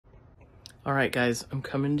All right, guys, I'm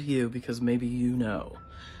coming to you because maybe you know.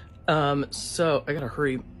 So I gotta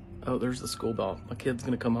hurry. Oh, there's the school bell. My kid's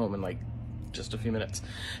gonna come home in like just a few minutes.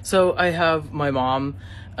 So I have my mom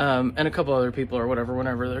and a couple other people or whatever,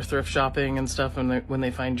 whenever they're thrift shopping and stuff, and when they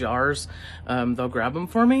find jars, they'll grab them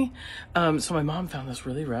for me. So my mom found this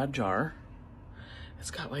really rad jar. It's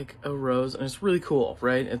got like a rose and it's really cool,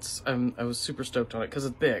 right? I was super stoked on it because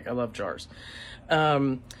it's big. I love jars.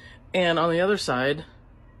 And on the other side,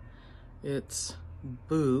 it's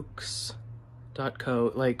Bouqs.co,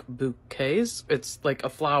 like bouquets. It's like a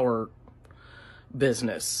flower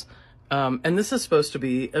business. And this is supposed to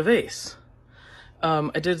be a vase.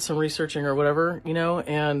 I did some researching or whatever,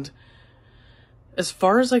 and as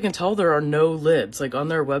far as I can tell, there are no lids. Like on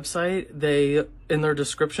their website, in their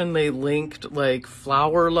description, they linked like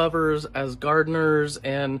flower lovers as gardeners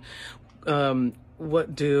and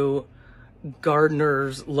what do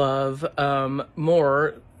gardeners love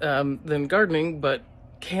more than gardening, but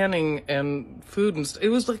canning and food and it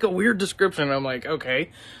was like a weird description. I'm like, okay,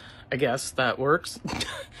 I guess that works.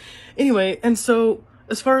 Anyway, and so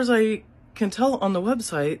as far as I can tell on the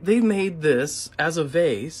website, they made this as a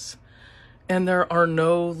vase and there are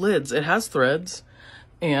no lids. It has threads,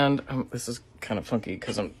 and this is kind of funky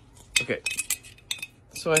because okay.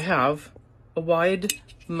 So I have a wide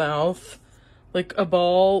mouth, like a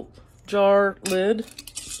ball jar lid.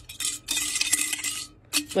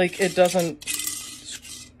 Like it doesn't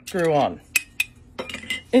screw on.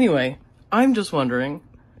 Anyway, I'm just wondering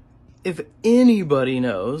if anybody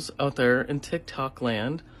knows out there in TikTok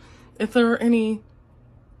land if there are any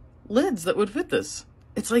lids that would fit this.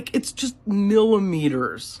 It's just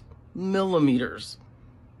millimeters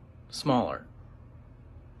smaller.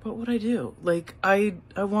 What would I do? Like, I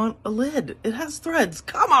want a lid. It has threads.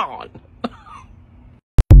 Come on.